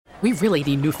We really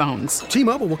need new phones.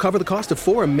 T-Mobile will cover the cost of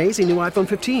 4 amazing new iPhone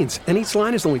 15s, and each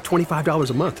line is only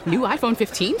 $25 a month. New iPhone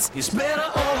 15s? It's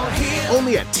better over here.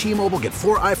 Only at T-Mobile, get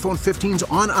 4 iPhone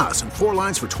 15s on us and 4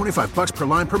 lines for $25 per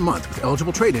line per month with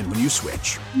eligible trade-in when you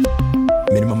switch.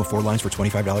 Minimum of 4 lines for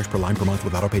 $25 per line per month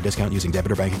with autopay discount using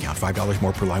debit or bank account. $5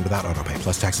 more per line without autopay,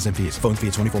 plus taxes and fees. Phone fee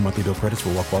at 24 monthly bill credits for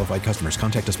well-qualified customers.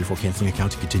 Contact us before canceling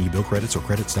account to continue bill credits or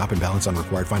credit stop and balance on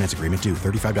required finance agreement due.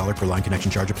 $35 per line connection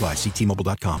charge applies. See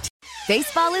T-Mobile.com.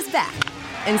 Baseball is back,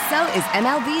 and so is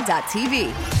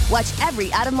MLB.tv. Watch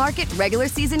every out-of-market, regular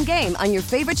season game on your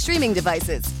favorite streaming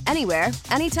devices. Anywhere,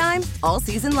 anytime, all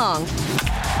season long.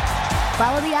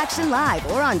 Follow the action live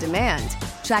or on demand.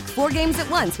 Track 4 games at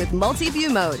once with multi-view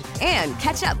mode and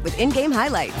catch up with in-game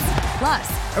highlights.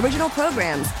 Plus, original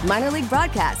programs, minor league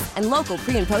broadcasts, and local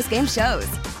pre- and post-game shows.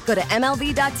 Go to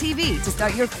MLB.tv to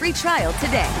start your free trial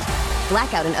today.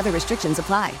 Blackout and other restrictions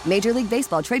apply. Major League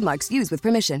Baseball trademarks used with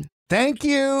permission. Thank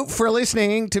you for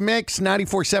listening to Mix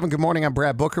 94.7. Good morning. I'm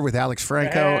Brad Booker with Alex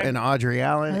Franco and Audrey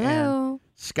Allen. Hello. And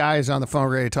Sky is on the phone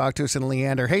ready to talk to us, and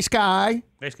Leander. Hey, Sky.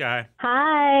 Hey, Sky.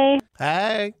 Hi.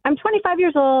 Hey. I'm 25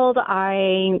 years old.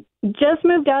 I just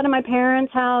moved out of my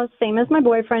parents' house, same as my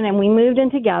boyfriend, and we moved in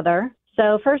together.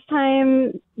 So first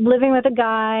time living with a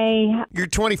guy. You're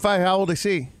 25. How old is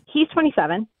he? He's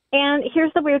 27. And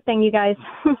here's the weird thing, you guys.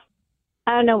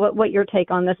 I don't know what your take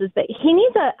on this is, but he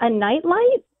needs a night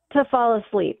light to fall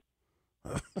asleep.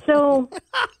 So...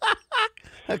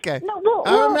 Okay. No, no,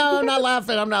 I'm not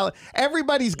laughing. I'm not.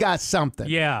 Everybody's got something.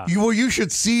 Yeah. You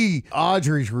should see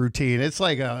Audrey's routine. It's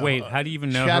like a Wait, how do you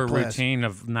even know her routine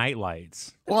of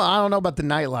nightlights? Well, I don't know about the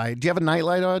nightlight. Do you have a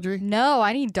nightlight, Audrey? No,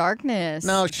 I need darkness.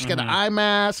 No, she's got an eye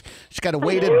mask. She's got a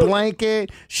weighted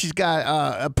blanket. She's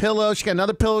got a pillow. She's got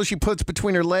another pillow she puts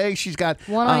between her legs. She's got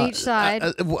one on each side.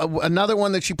 Another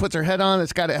one that she puts her head on.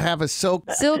 It's got to have a silk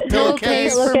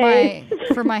pillowcase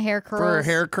for my hair curls. For her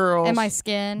hair curls. And my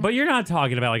skin. But you're not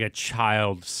talking about like a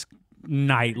child's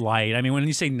nightlight. I mean, when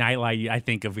you say nightlight, I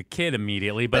think of a kid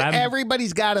immediately. But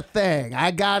everybody's got a thing. I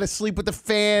got to sleep with the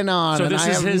fan on. So and this I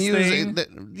is have his music.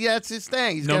 thing? Yeah, it's his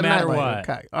thing. He's no got matter a nightlight.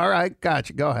 what. Okay. All right.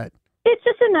 Gotcha. Go ahead. It's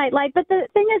just a nightlight. But the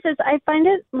thing is I find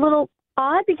it a little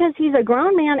odd because he's a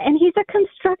grown man and he's a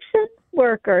construction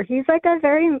worker. He's like a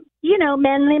very,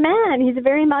 manly man. He's a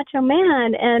very macho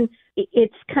man. And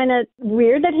it's kind of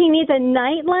weird that he needs a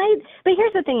nightlight. But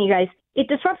here's the thing, you guys. It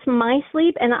disrupts my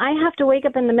sleep, and I have to wake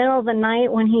up in the middle of the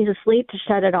night when he's asleep to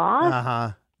shut it off.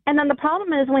 Uh-huh. And then the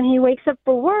problem is when he wakes up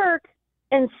for work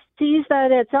and sees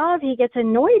that it's off, he gets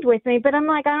annoyed with me. But I'm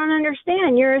like, I don't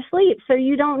understand. You're asleep, so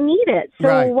you don't need it.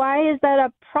 So Why is that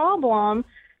a problem?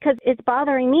 Because it's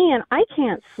bothering me, and I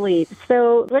can't sleep.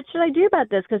 So what should I do about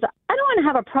this? Because I don't want to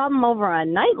have a problem over a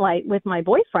nightlight with my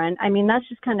boyfriend. I mean, that's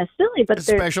just kind of silly. But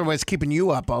especially when it's keeping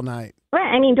you up all night.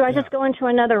 Right. I mean, do I just go into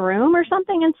another room or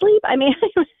something and sleep? I mean,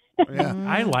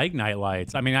 I like night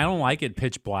lights. I mean, I don't like it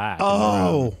pitch black.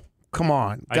 Oh, come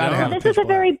on. Gotta have this is a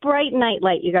very bright night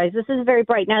light, you guys. This is very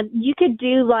bright. Now, you could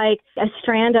do like a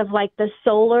strand of like the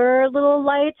solar little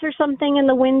lights or something in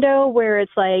the window where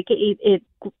it's like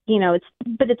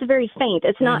but it's very faint.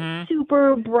 It's not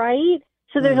super bright.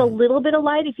 So there's a little bit of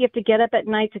light if you have to get up at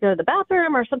night to go to the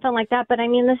bathroom or something like that. But I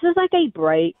mean, this is like a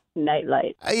bright night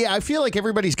light. Yeah, I feel like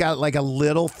everybody's got like a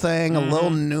little thing, a little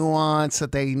nuance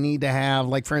that they need to have.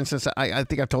 Like, for instance, I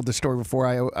think I've told this story before.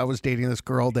 I was dating this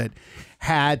girl that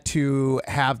had to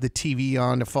have the TV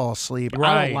on to fall asleep. Right.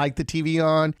 I don't like the TV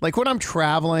on. Like when I'm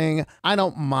traveling, I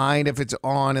don't mind if it's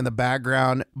on in the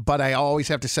background, but I always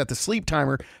have to set the sleep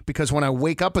timer because when I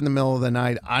wake up in the middle of the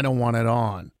night, I don't want it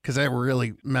on because that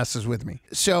really messes with me.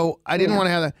 So I didn't want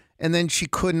to have that. And then she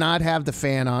could not have the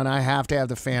fan on. I have to have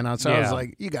the fan on. So I was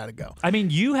like, you got to go. I mean,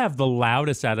 you have the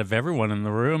loudest out of everyone in the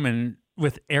room, and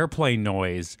with airplane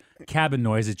noise, cabin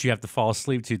noise that you have to fall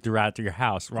asleep to throughout your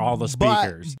house, or all the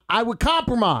speakers. But I would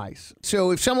compromise. So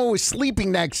if someone was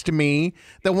sleeping next to me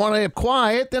that wanted it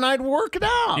quiet, then I'd work it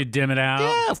out. You'd dim it out?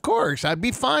 Yeah, of course. I'd be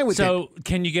fine with it. So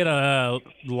can you get a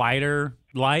lighter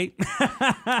light? They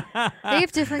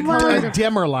have different colors. A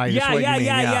dimmer light.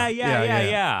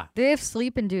 Yeah. They have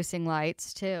sleep-inducing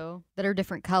lights, too, that are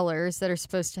different colors that are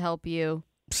supposed to help you.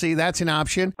 See, that's an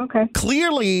option. Okay.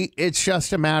 Clearly, it's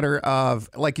just a matter of,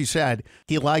 like you said,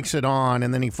 he likes it on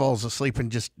and then he falls asleep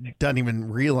and just doesn't even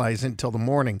realize it until the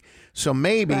morning. So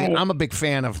maybe, I'm a big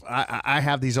fan of, I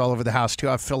have these all over the house too.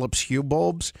 I have Philips Hue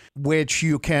bulbs, which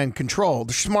you can control.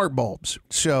 They're smart bulbs.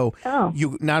 So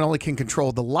you not only can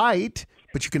control the light,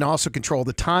 but you can also control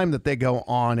the time that they go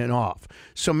on and off.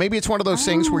 So maybe it's one of those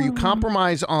things where you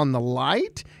compromise on the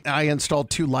light. I installed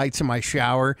 2 lights in my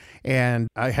shower, and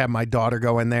I had my daughter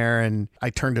go in there, and I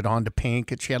turned it on to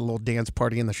pink, and she had a little dance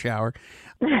party in the shower.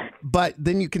 But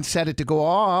then you can set it to go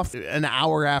off an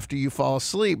hour after you fall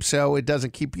asleep, so it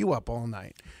doesn't keep you up all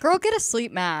night. Girl, get a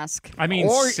sleep mask. I mean,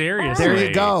 seriously. There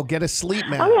you go. Get a sleep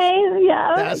mask. Okay,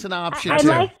 yeah. That's an option, I too.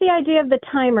 like the idea of the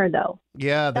timer, though.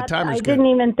 Yeah, the timer's I good. didn't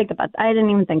even think about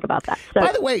that. So,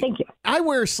 by the way, thank you. I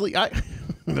wear sleep.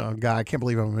 Oh, God, I can't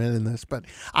believe I'm admitting this, but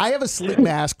I have a sleep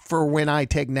mask for when I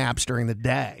take naps during the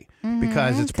day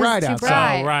because it's bright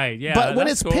outside. Oh, right. Yeah. But when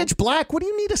that's it's cool. pitch black, what do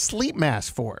you need a sleep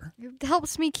mask for? It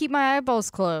helps me keep my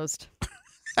eyeballs closed.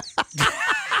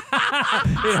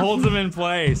 It holds them in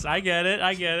place. I get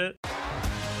it.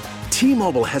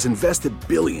 T-Mobile has invested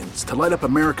billions to light up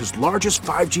America's largest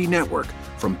 5G network,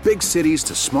 from big cities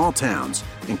to small towns,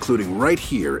 including right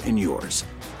here in yours.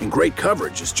 And great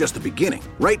coverage is just the beginning.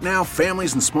 Right now,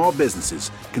 families and small businesses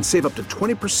can save up to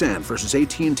 20% versus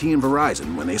AT&T and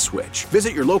Verizon when they switch.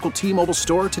 Visit your local T-Mobile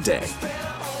store today.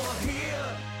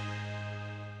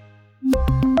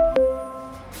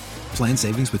 Plan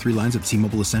savings with 3 lines of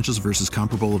T-Mobile Essentials versus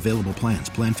comparable available plans.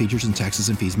 Plan features and taxes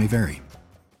and fees may vary.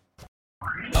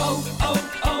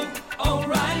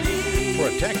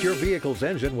 Protect your vehicle's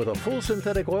engine with a full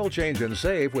synthetic oil change and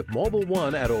save with Mobil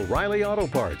 1 at O'Reilly Auto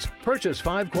Parts. Purchase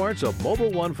 5 quarts of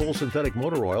Mobil 1 full synthetic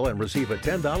motor oil and receive a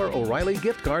 $10 O'Reilly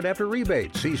gift card after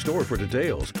rebate. See store for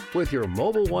details. With your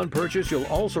Mobil 1 purchase, you'll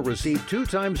also receive 2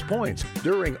 times points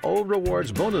during O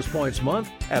Rewards Bonus Points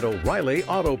Month at O'Reilly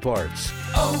Auto Parts.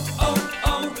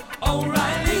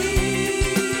 O'Reilly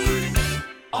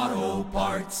Auto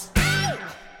Parts.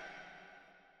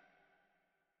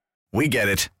 We get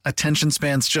it. Attention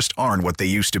spans just aren't what they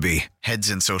used to be. Heads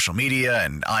in social media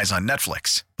and eyes on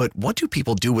Netflix. But what do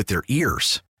people do with their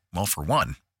ears? Well, for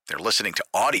one, they're listening to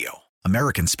audio.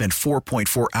 Americans spend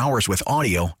 4.4 hours with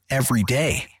audio every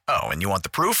day. Oh, and you want the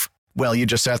proof? Well, you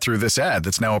just sat through this ad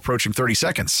that's now approaching 30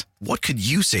 seconds. What could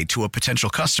you say to a potential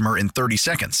customer in 30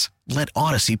 seconds? Let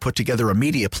Odyssey put together a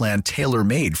media plan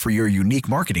tailor-made for your unique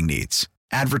marketing needs.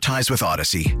 Advertise with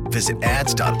Odyssey. Visit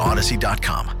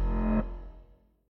ads.odyssey.com.